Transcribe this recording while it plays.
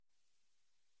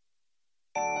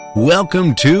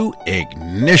Welcome to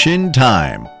Ignition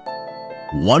Time.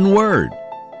 One word,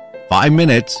 5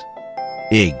 minutes,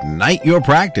 ignite your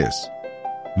practice.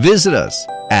 Visit us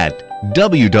at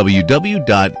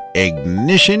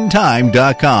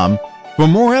www.ignitiontime.com for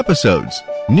more episodes,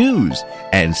 news,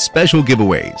 and special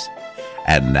giveaways.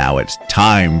 And now it's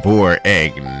time for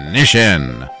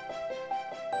Ignition.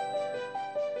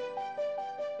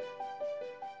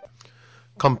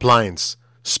 Compliance,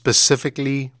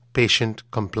 specifically patient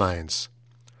compliance.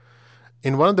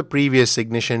 In one of the previous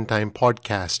Ignition Time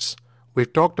podcasts,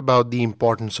 we've talked about the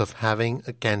importance of having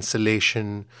a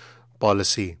cancellation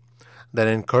policy that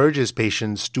encourages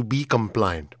patients to be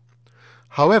compliant.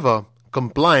 However,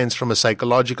 compliance from a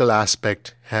psychological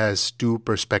aspect has two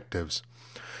perspectives.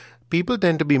 People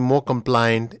tend to be more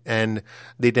compliant and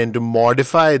they tend to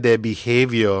modify their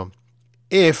behavior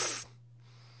if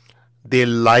they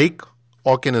like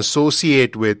or can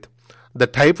associate with the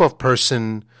type of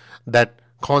person that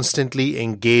constantly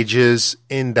engages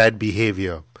in that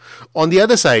behavior. On the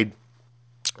other side,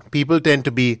 people tend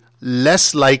to be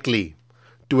less likely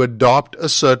to adopt a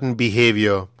certain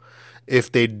behavior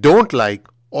if they don't like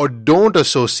or don't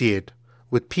associate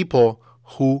with people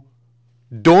who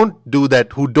don't do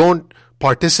that, who don't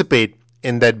participate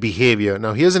in that behavior.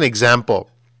 Now, here's an example.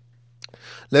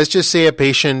 Let's just say a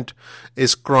patient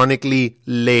is chronically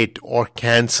late or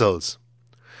cancels.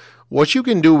 What you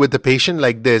can do with a patient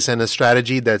like this, and a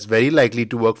strategy that's very likely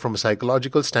to work from a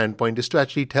psychological standpoint, is to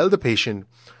actually tell the patient,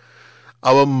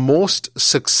 our most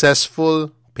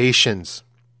successful patients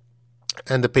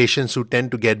and the patients who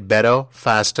tend to get better,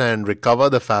 faster, and recover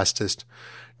the fastest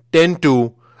tend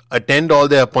to attend all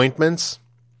their appointments,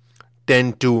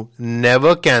 tend to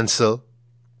never cancel,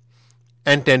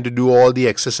 and tend to do all the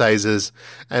exercises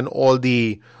and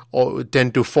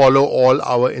tend to follow all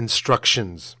our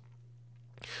instructions.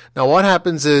 Now, what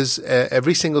happens is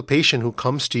every single patient who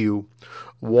comes to you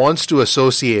wants to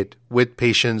associate with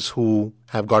patients who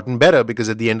have gotten better, because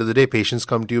at the end of the day, patients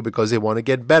come to you because they want to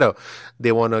get better.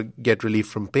 They want to get relief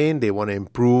from pain. They want to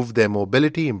improve their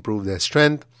mobility, improve their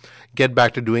strength, get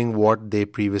back to doing what they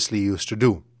previously used to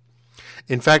do.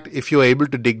 In fact, if you're able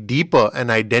to dig deeper and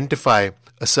identify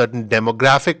a certain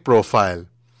demographic profile,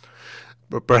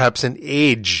 perhaps an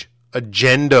age, a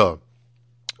gender,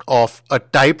 of a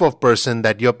type of person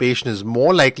that your patient is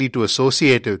more likely to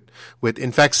associate it with.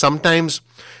 In fact, sometimes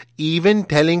even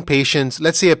telling patients,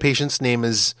 let's say a patient's name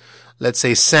is, let's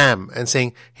say, Sam, and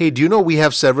saying, hey, do you know we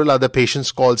have several other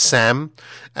patients called Sam?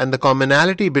 And the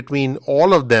commonality between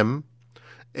all of them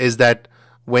is that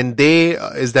they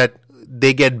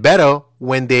get better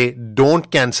when they don't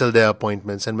cancel their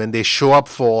appointments and when they show up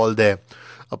for all their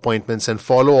appointments and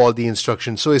follow all the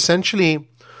instructions. So essentially,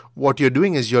 what you're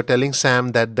doing is you're telling Sam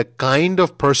that the kind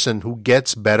of person who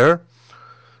gets better,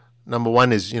 number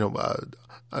one is,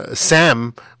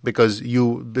 Sam, because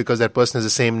that person has the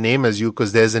same name as you,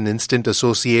 because there's an instant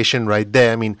association right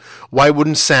there. I mean, why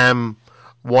wouldn't Sam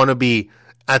want to be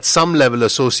at some level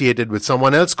associated with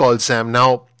someone else called Sam?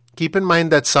 Now, keep in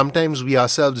mind that sometimes we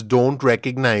ourselves don't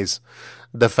recognize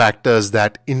the factors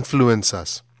that influence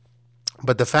us.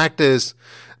 But the fact is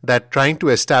that trying to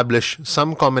establish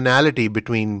some commonality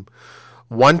between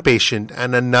one patient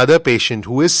and another patient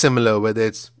who is similar, whether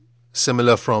it's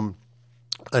similar from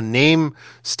a name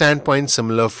standpoint,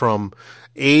 similar from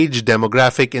age,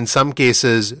 demographic, in some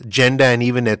cases, gender, and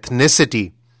even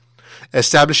ethnicity,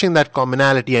 establishing that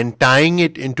commonality and tying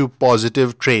it into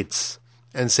positive traits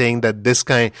and saying that this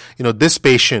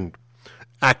patient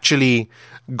actually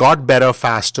got better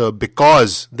faster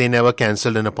because they never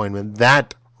canceled an appointment.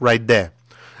 That right there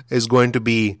is going to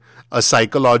be a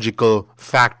psychological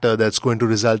factor that's going to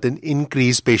result in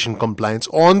increased patient compliance.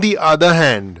 On the other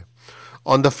hand,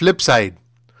 on the flip side,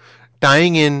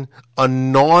 tying in a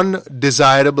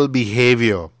non-desirable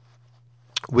behavior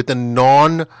with a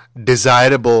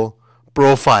non-desirable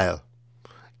profile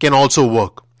can also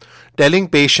work. Telling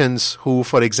patients who,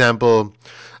 for example,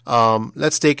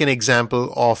 let's take an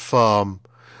example of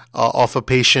a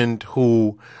patient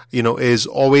who is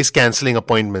always canceling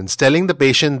appointments. Telling the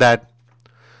patient that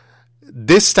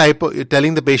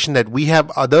we have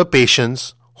other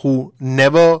patients who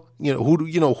never,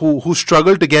 who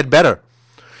struggle to get better,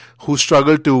 who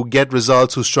struggle to get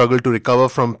results, who struggle to recover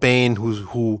from pain,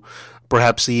 who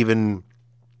perhaps even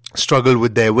struggle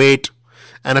with their weight.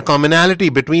 And a commonality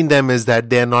between them is that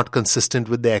they're not consistent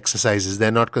with their exercises,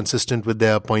 they're not consistent with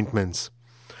their appointments.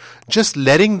 Just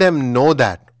letting them know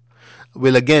that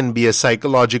will again be a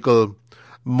psychological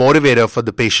motivator for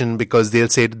the patient, because they'll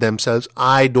say to themselves,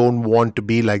 I don't want to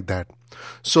be like that.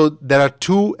 So there are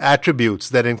two attributes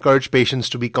that encourage patients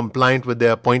to be compliant with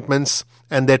their appointments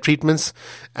and their treatments.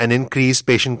 And increased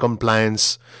patient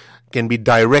compliance can be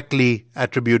directly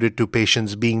attributed to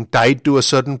patients being tied to a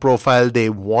certain profile they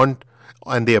want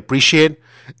and they appreciate,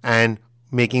 and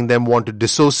making them want to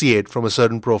dissociate from a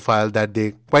certain profile that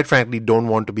they, quite frankly, don't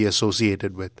want to be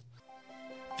associated with.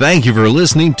 Thank you for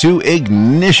listening to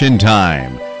Ignition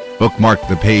Time. Bookmark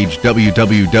the page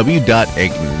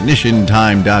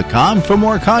www.ignitiontime.com for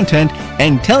more content,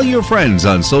 and tell your friends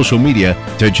on social media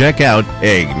to check out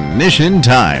Ignition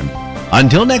Time.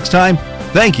 Until next time,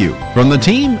 thank you from the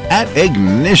team at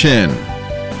Ignition.